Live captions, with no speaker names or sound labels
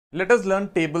Let us learn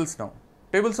tables now.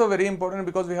 Tables are very important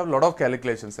because we have a lot of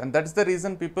calculations, and that's the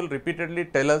reason people repeatedly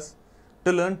tell us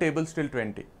to learn tables till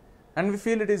 20. And we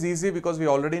feel it is easy because we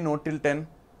already know till 10.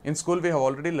 In school we have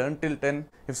already learned till 10.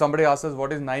 If somebody asks us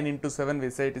what is 9 into 7, we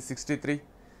say it is 63.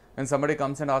 When somebody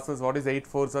comes and asks us what is 8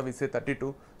 fours, we say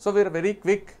 32. So we are very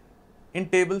quick in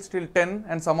tables till 10,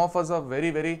 and some of us are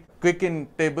very quick in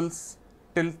tables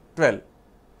till 12.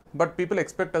 But people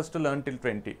expect us to learn till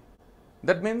 20.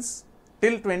 That means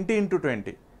till 20 into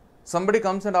 20. Somebody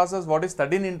comes and asks us what is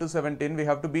 13 into 17, we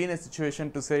have to be in a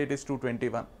situation to say it is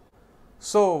 221.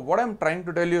 So what I am trying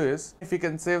to tell you is, if we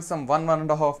can save some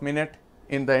 1.5 minute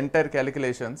in the entire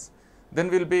calculations,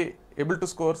 then we will be able to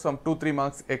score some 2-3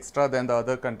 marks extra than the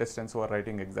other contestants who are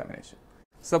writing examination.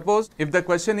 Suppose if the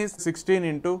question is 16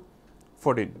 into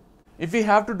 14. If we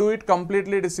have to do it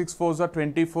completely, it is 6 fours are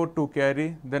 24 to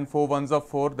carry, then 4 ones are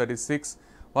 4, that is 6,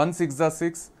 1 6 are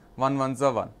 6, 1 ones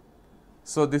are 1.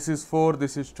 So this is 4,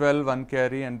 this is 12, 1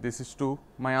 carry, and this is 2.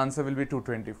 My answer will be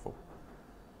 224.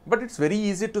 But it's very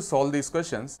easy to solve these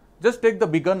questions. Just take the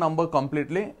bigger number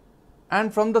completely,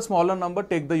 and from the smaller number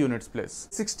take the units place.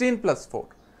 16 plus 4.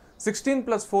 16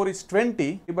 plus 4 is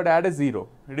 20, but add a 0,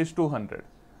 it is 200.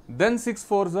 Then 6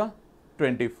 fours are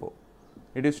 24,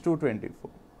 it is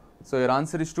 224. So your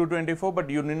answer is 224, but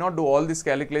you need not do all this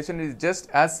calculation. It is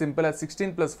just as simple as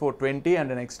 16 plus 4, 20,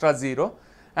 and an extra 0,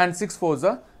 and 6 fours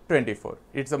are 24.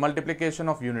 It's a multiplication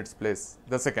of units place,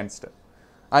 the second step.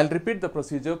 I'll repeat the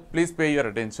procedure, please pay your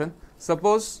attention.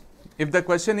 Suppose if the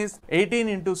question is 18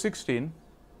 into 16,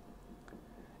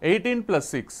 18 plus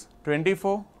 6,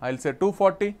 24, I'll say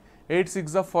 240, 8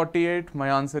 6 are 48, my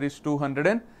answer is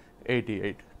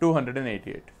 288.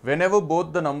 288. Whenever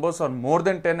both the numbers are more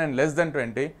than 10 and less than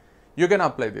 20, you can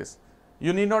apply this.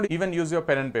 You need not even use your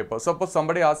pen and paper. Suppose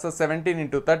somebody asks us 17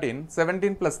 into 13,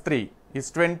 17 plus 3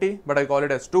 is 20, but I call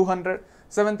it as 200.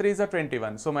 7 3s are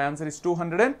 21. So my answer is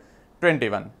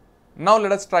 221. Now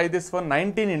let us try this for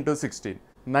 19 into 16.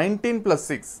 19 plus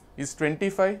 6 is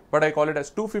 25, but I call it as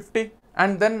 250,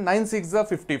 and then 9 6 are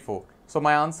 54. So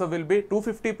my answer will be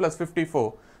 250 plus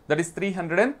 54, that is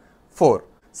 304.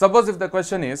 Suppose if the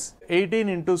question is 18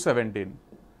 into 17.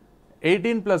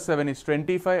 18 plus 7 is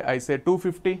 25, I say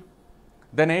 250.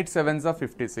 Then 8 7s are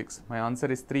 56. My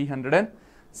answer is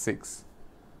 306.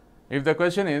 If the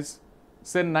question is,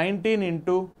 say 19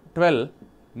 into 12,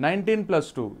 19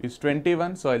 plus 2 is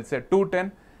 21, so I'll say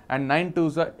 210, and 9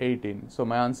 2s are 18. So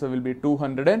my answer will be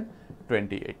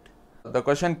 228. The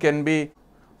question can be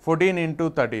 14 into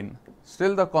 13.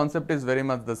 Still the concept is very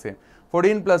much the same.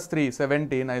 14 plus 3,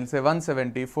 17, I will say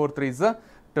 170, 4 3s are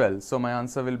 12. So my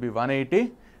answer will be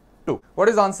 182. What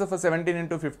is the answer for 17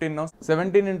 into 15 now?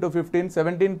 17 into 15,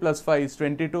 17 plus 5 is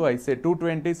 22, I say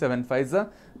 220, 7 5s are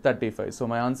 35. So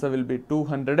my answer will be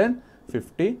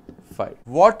 255.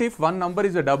 What if one number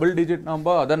is a double digit number,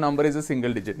 other number is a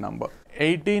single digit number?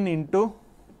 18 into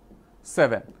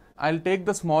 7. I'll take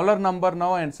the smaller number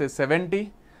now and say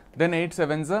 70, then 8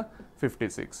 7s are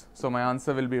 56. So my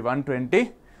answer will be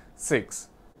 126.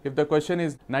 If the question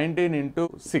is 19 into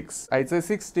 6, I say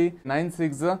 60, 9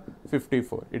 6 are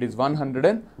 54, it is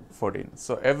 114.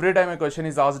 So every time a question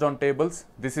is asked on tables,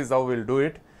 this is how we'll do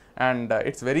it, and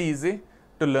it's very easy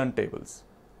to learn tables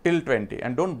till 20,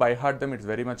 and don't by heart them, it's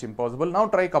very much impossible. Now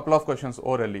try a couple of questions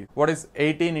orally. What is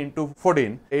 18 into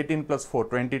 14? 18 plus 4,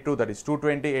 22, that is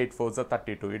 220, 8 4s are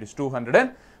 32, it is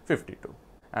 252.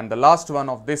 And the last one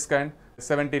of this kind,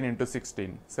 17 into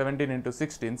 16. 17 into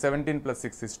 16, 17 plus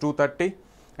 6 is 230,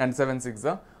 and 7 6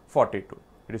 are 42.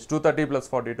 It is 230 plus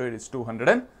 42, it is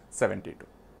 272.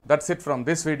 That's it from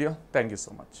this video. Thank you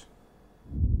so much.